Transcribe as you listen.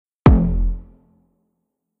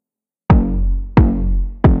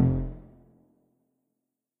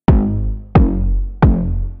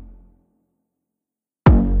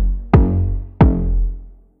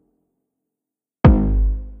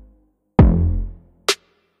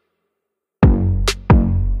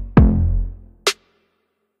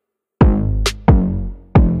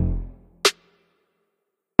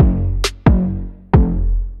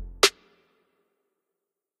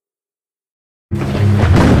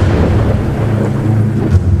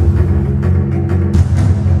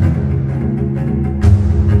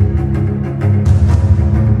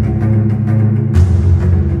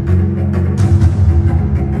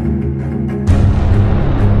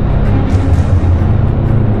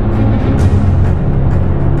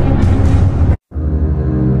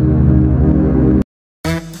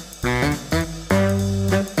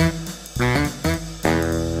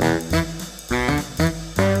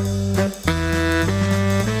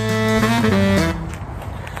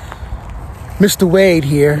Mr. Wade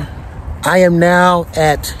here. I am now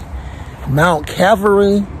at Mount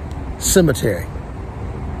Calvary Cemetery.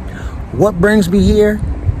 What brings me here?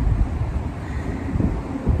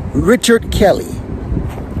 Richard Kelly.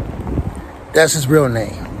 That's his real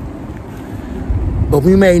name. But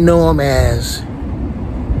we may know him as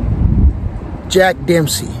Jack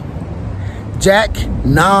Dempsey. Jack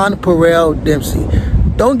Nonpareil Dempsey.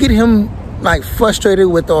 Don't get him like frustrated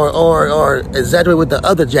with or exaggerate with the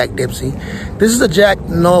other Jack Dempsey. This is a Jack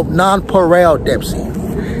Nonpareil Dempsey.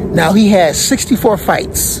 Now he has 64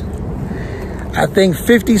 fights. I think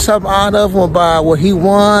 50 something odd of them were by what he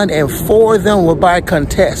won, and 4 of them were by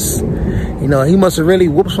contests. You know, he must have really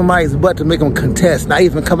whooped somebody's butt to make them contest, not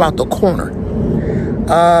even come out the corner.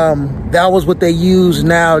 That was what they use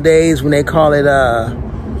nowadays when they call it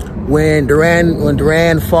when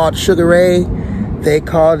Duran fought Sugar Ray. They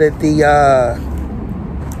called it the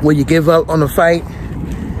when you give up on the fight,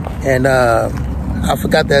 and I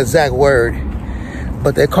forgot the exact word,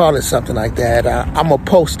 but they call it something like that. I'm gonna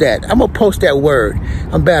post that. I'm gonna post that word.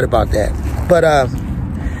 I'm bad about that, but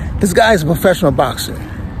this guy is a professional boxer,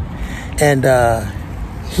 and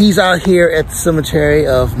he's out here at the cemetery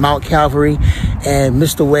of Mount Calvary, and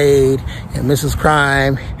Mr. Wade and Mrs.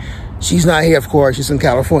 Crime. She's not here, of course, she's in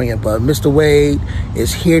California, but Mr. Wade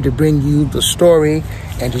is here to bring you the story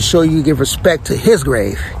and to show you, give respect to his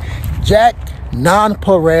grave. Jack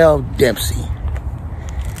Nonpareil Dempsey.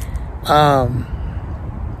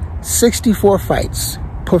 64 fights,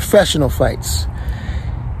 professional fights.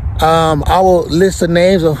 I will list the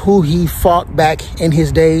names of who he fought back in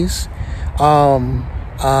his days.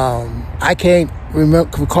 I can't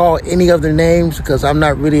recall any of the names because I'm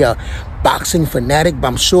not really a boxing fanatic, but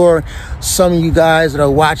I'm sure some of you guys that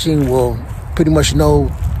are watching will pretty much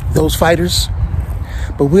know those fighters.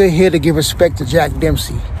 But we're here to give respect to Jack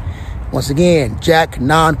Dempsey. Once again, Jack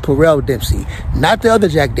Nonpareil Dempsey, not the other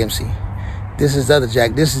Jack Dempsey. This is the other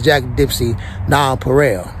Jack. This is Jack Dempsey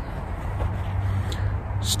Nonpareil.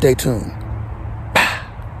 Stay tuned.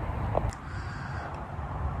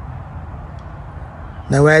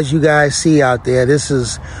 Now, as you guys see out there, this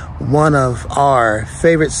is one of our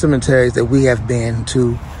favorite cemeteries that we have been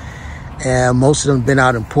to. And most of them have been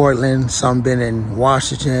out in Portland, some been in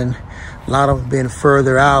Washington, a lot of them been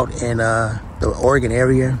further out in the Oregon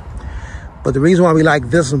area. But the reason why we like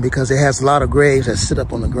this one, because it has a lot of graves that sit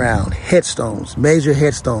up on the ground, headstones, major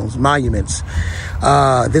headstones, monuments.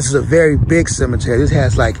 This is a very big cemetery. This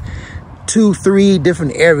has like 2-3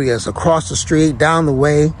 different areas across the street, down the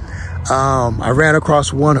way. I ran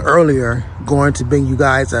across one earlier, going to bring you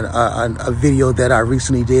guys a video that I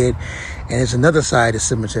recently did, and it's another side of the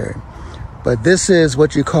cemetery. But this is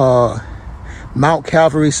what you call Mount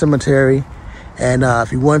Calvary Cemetery, and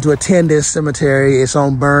if you want to attend this cemetery, it's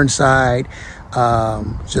on Burnside.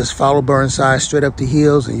 Just follow Burnside straight up the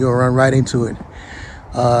hills, and you'll run right into it.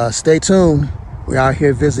 Stay tuned. We're out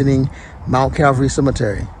here visiting Mount Calvary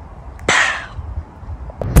Cemetery.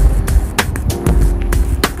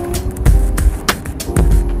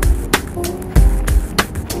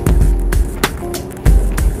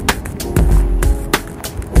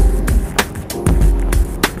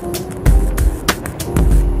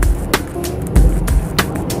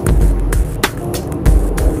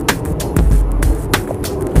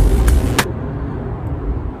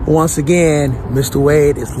 Once again, Mr.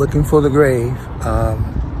 Wade is looking for the grave.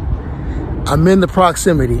 I'm in the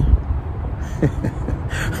proximity.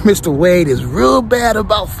 Mr. Wade is real bad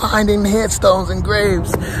about finding headstones and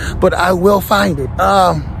graves, but I will find it.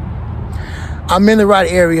 I'm in the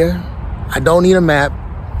right area. I don't need a map.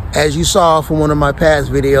 As you saw from one of my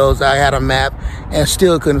past videos, I had a map and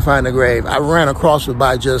still couldn't find the grave. I ran across it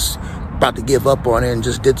by just about to give up on it and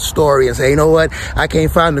just did the story and say, you know what, I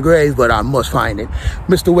can't find the grave, but I must find it.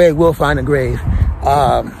 Mr. Wade will find the grave.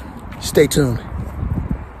 Stay tuned.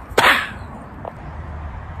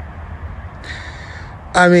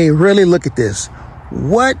 I mean, really look at this.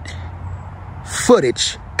 What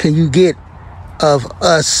footage can you get of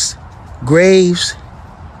us graves,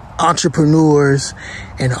 entrepreneurs,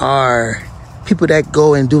 and our people that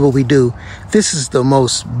go and do what we do? This is the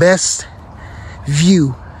most best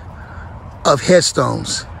view of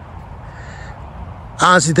headstones.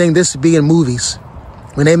 I honestly think this should be in movies.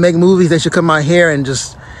 When they make movies, they should come out here and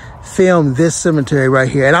just film this cemetery right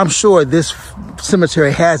here. And I'm sure this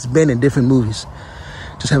cemetery has been in different movies.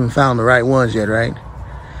 Just haven't found the right ones yet, right?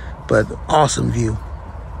 But awesome view.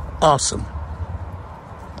 Awesome.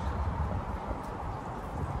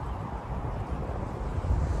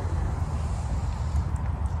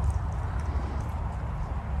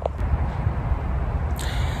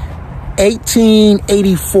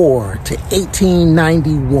 1884 to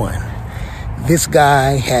 1891. This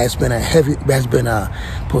guy has been a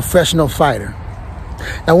professional fighter.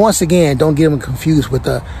 Now, once again, don't get him confused with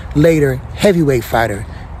the later heavyweight fighter,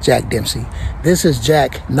 Jack Dempsey. This is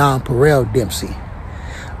Jack Nonpareil Dempsey.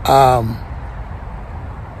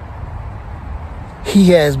 He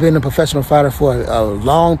has been a professional fighter for a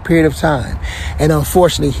long period of time. And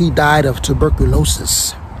unfortunately, he died of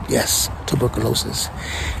tuberculosis. Yes, tuberculosis.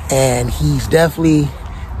 And he's definitely,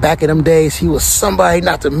 back in them days, he was somebody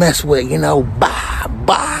not to mess with, you know,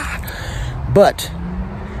 But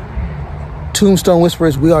Tombstone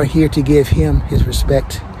Whisperers, we are here to give him his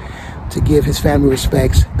respect, to give his family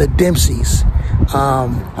respects. The Dempseys.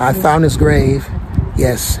 I found his grave.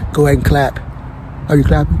 Yes, go ahead and clap. Are you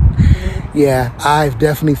clapping? Yeah, I've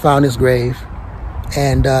definitely found his grave.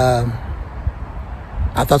 And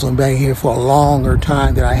I thought I was going to be here for a longer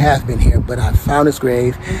time than I have been here, but I found his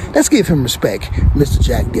grave. Let's give him respect, Mr.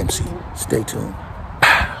 Jack Dempsey. Stay tuned.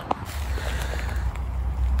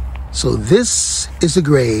 So this is the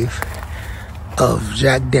grave of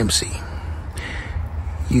Jack Dempsey.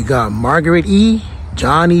 You got Margaret E.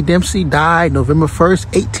 John E. Dempsey died November 1st,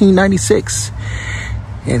 1896.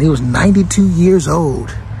 And he was 92 years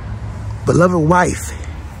old. Beloved wife.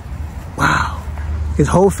 Wow. His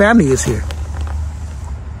whole family is here.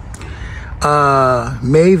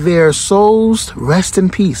 May their souls rest in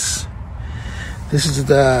peace. This is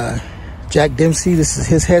the Jack Dempsey. This is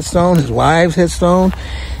his headstone, his wife's headstone.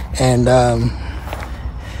 And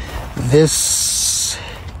this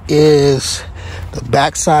is the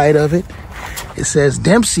backside of it. It says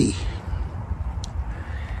Dempsey.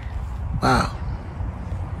 Wow.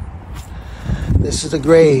 This is the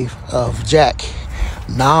grave of Jack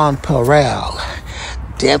Nonpareil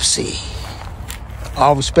Dempsey.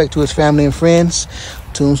 All respect to his family and friends.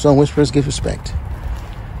 Tombstone Whisperers give respect.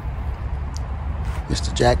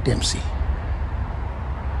 Mr. Jack Dempsey.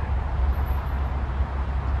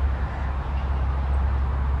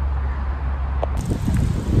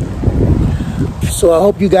 So I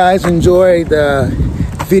hope you guys enjoy the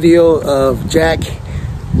video of Jack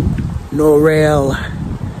Nonpareil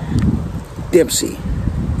Dempsey.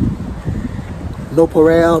 No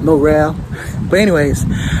rail. But anyways,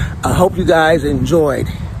 I hope you guys enjoyed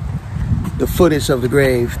the footage of the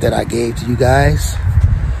grave that I gave to you guys.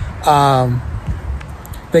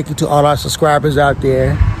 Thank you to all our subscribers out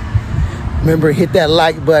there. Remember, hit that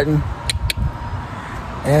like button.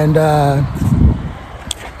 And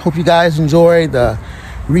hope you guys enjoy the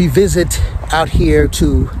revisit out here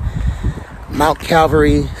to Mount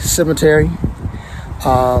Calvary Cemetery.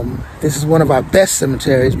 This is one of our best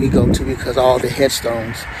cemeteries we go to because of all the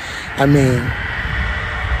headstones. I mean,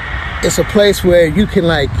 it's a place where you can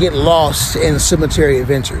like get lost in cemetery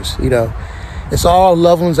adventures, you know. It's all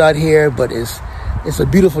loved ones out here, but it's a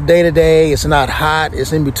beautiful day today. It's not hot.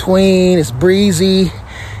 It's in between. It's breezy.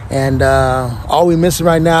 And all we missing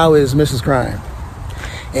right now is Mrs. Crime.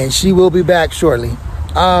 And she will be back shortly.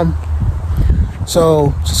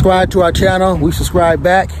 So subscribe to our channel. We subscribe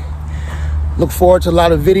back. Look forward to a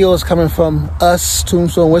lot of videos coming from us,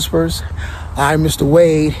 Tombstone Whispers. I'm Mr.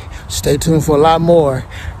 Wade. Stay tuned for a lot more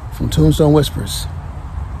from Tombstone Whispers.